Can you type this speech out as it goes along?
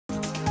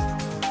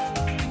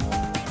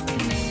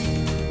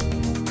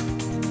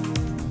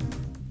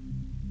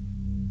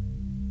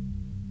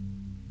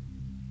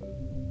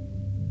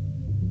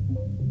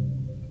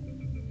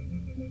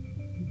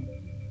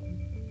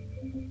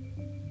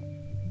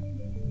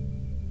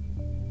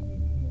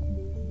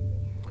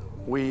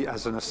We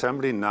as an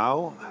assembly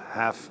now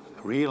have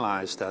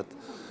realized that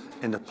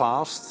in the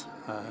past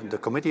the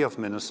Committee of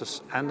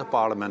Ministers and the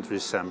Parliamentary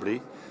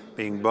Assembly,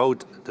 being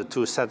both the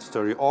two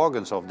statutory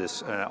organs of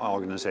this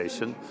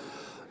organization,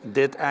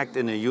 did act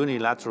in a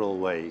unilateral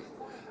way,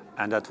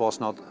 and that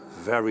was not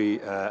very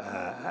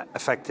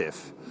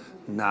effective.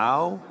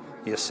 Now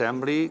the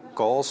Assembly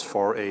calls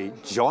for a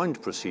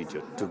joint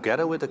procedure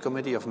together with the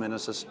Committee of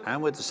Ministers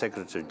and with the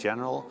Secretary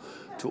General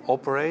to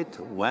operate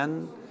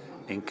when,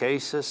 in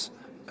cases,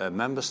 a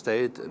member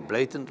state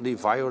blatantly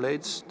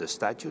violates the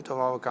statute of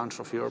our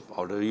Council of Europe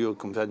or the EU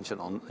Convention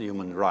on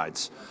Human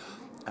Rights.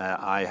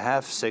 I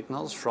have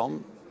signals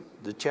from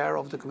the chair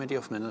of the Committee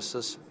of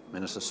Ministers,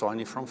 Minister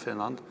Soini from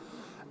Finland,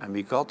 and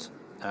we got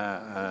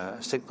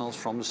signals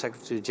from the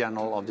Secretary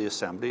General of the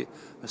Assembly,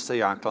 Mr.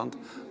 Jagland,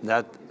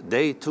 that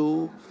they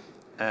too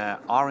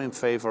are in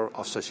favor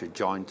of such a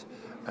joint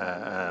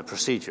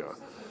procedure.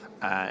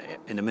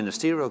 In the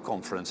ministerial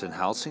conference in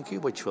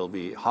Helsinki, which will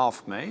be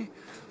half May,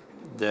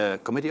 the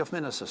Committee of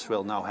Ministers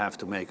will now have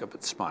to make up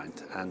its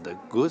mind. And the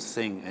good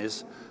thing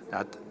is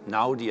that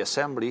now the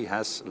Assembly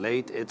has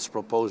laid its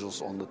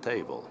proposals on the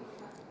table.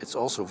 It's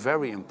also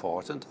very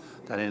important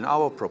that in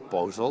our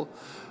proposal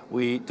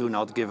we do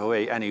not give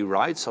away any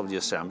rights of the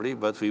Assembly,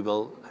 but we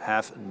will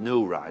have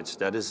new rights.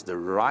 That is the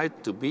right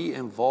to be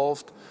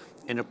involved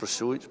in a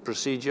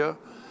procedure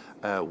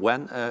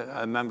when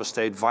a member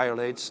state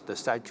violates the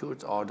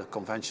statute or the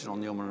Convention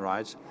on Human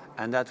Rights,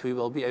 and that we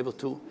will be able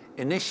to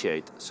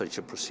initiate such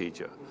a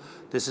procedure.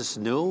 This is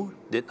new,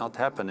 did not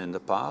happen in the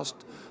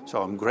past,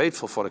 so I'm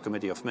grateful for the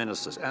Committee of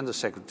Ministers and the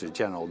Secretary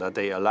General that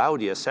they allow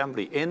the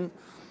Assembly in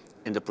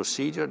the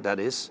procedure that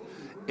is,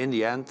 in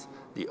the end,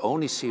 the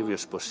only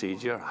serious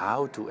procedure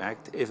how to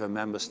act if a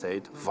member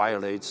state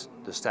violates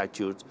the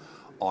statute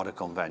or the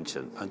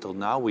Convention. Until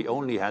now we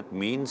only had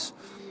means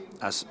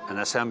as an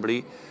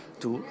Assembly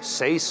to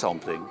say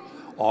something,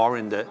 or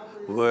in the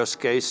worst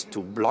case to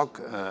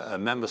block a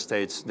member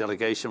state's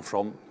delegation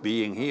from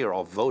being here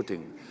or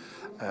voting.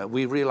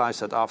 We realized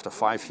that after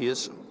 5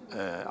 years,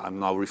 I'm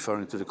now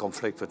referring to the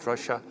conflict with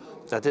Russia,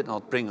 that did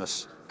not bring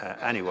us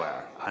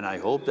anywhere. And I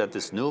hope that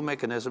this new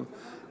mechanism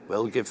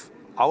will give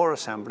our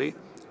Assembly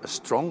a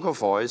stronger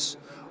voice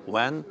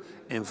when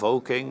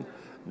invoking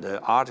the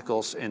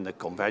articles in the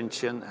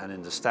Convention and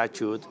in the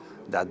statute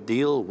that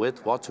deal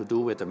with what to do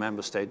with a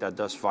member state that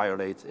does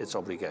violate its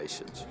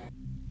obligations.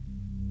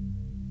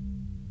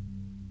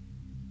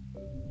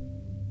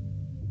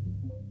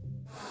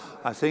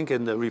 I think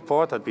in the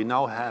report that we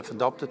now have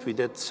adopted, we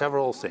did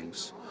several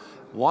things.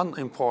 One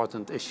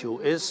important issue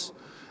is,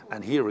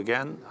 and here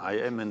again I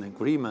am in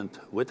agreement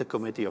with the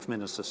Committee of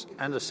Ministers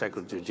and the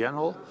Secretary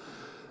General,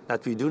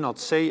 that we do not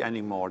say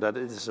anymore that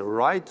it is a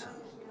right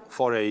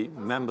for a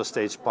member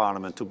state's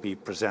parliament to be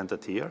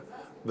presented here,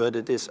 but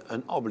it is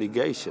an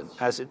obligation,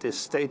 as it is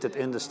stated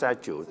in the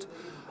statute.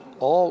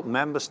 All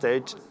member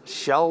states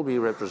shall be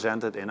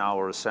represented in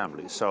our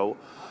Assembly. So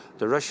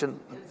the Russian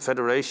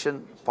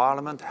Federation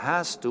Parliament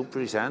has to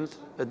present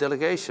a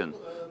delegation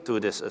to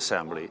this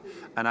Assembly.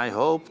 And I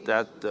hope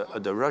that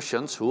the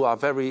Russians, who are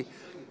very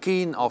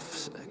keen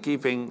of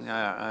keeping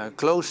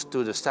close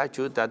to the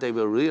statute, that they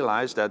will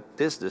realize that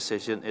this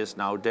decision is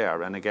now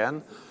there. And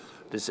again,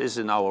 this is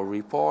in our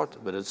report,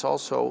 but it's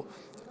also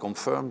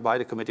confirmed by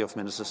the Committee of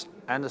Ministers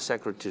and the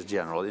Secretary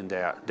General in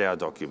their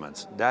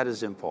documents. That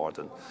is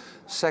important.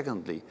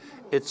 Secondly,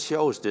 it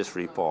shows, this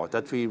report,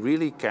 that we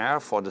really care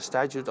for the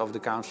statute of the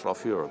Council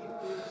of Europe,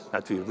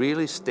 that we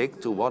really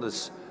stick to what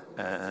is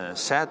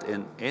said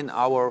in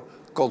our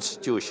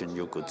constitution,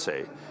 you could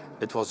say.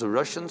 It was the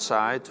Russian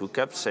side who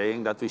kept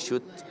saying that we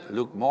should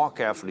look more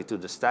carefully to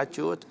the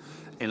statute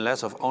in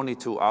less of only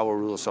to our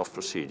rules of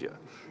procedure.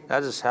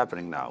 That is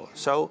happening now.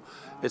 So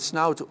it's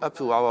now up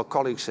to our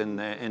colleagues in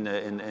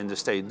the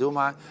State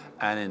Duma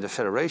and in the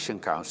Federation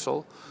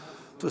Council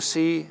to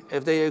see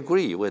if they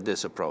agree with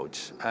this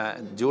approach.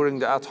 During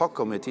the ad hoc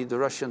committee, the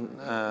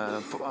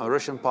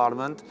Russian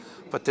Parliament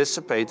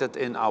participated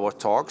in our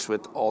talks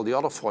with all the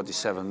other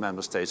 47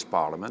 member states'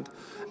 parliament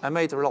and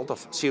made a lot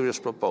of serious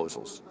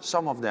proposals.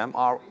 Some of them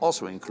are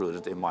also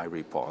included in my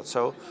report.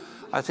 So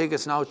I think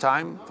it's now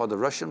time for the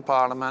Russian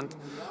Parliament,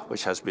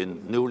 which has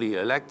been newly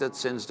elected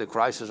since the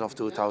crisis of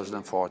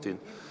 2014,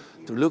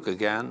 to look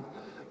again,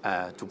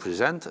 to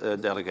present a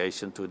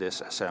delegation to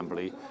this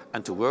Assembly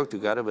and to work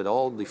together with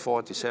all the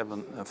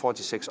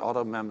 46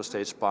 other member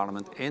states'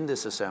 parliament in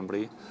this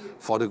Assembly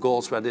for the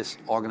goals where this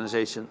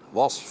organization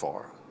was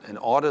for, in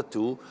order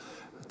to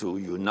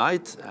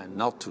unite and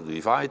not to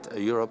divide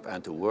Europe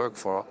and to work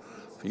for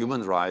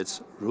human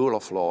rights, rule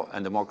of law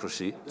and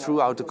democracy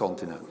throughout the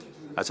continent.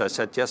 As I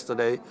said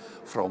yesterday,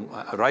 from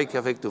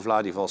Reykjavik to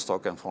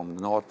Vladivostok and from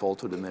the North Pole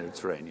to the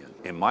Mediterranean.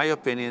 In my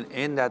opinion,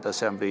 in that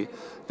Assembly,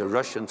 the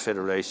Russian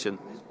Federation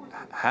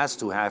has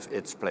to have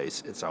its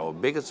place. It's our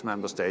biggest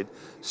member state.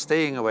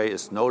 Staying away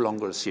is no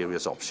longer a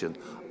serious option,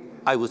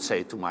 I would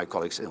say to my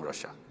colleagues in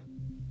Russia.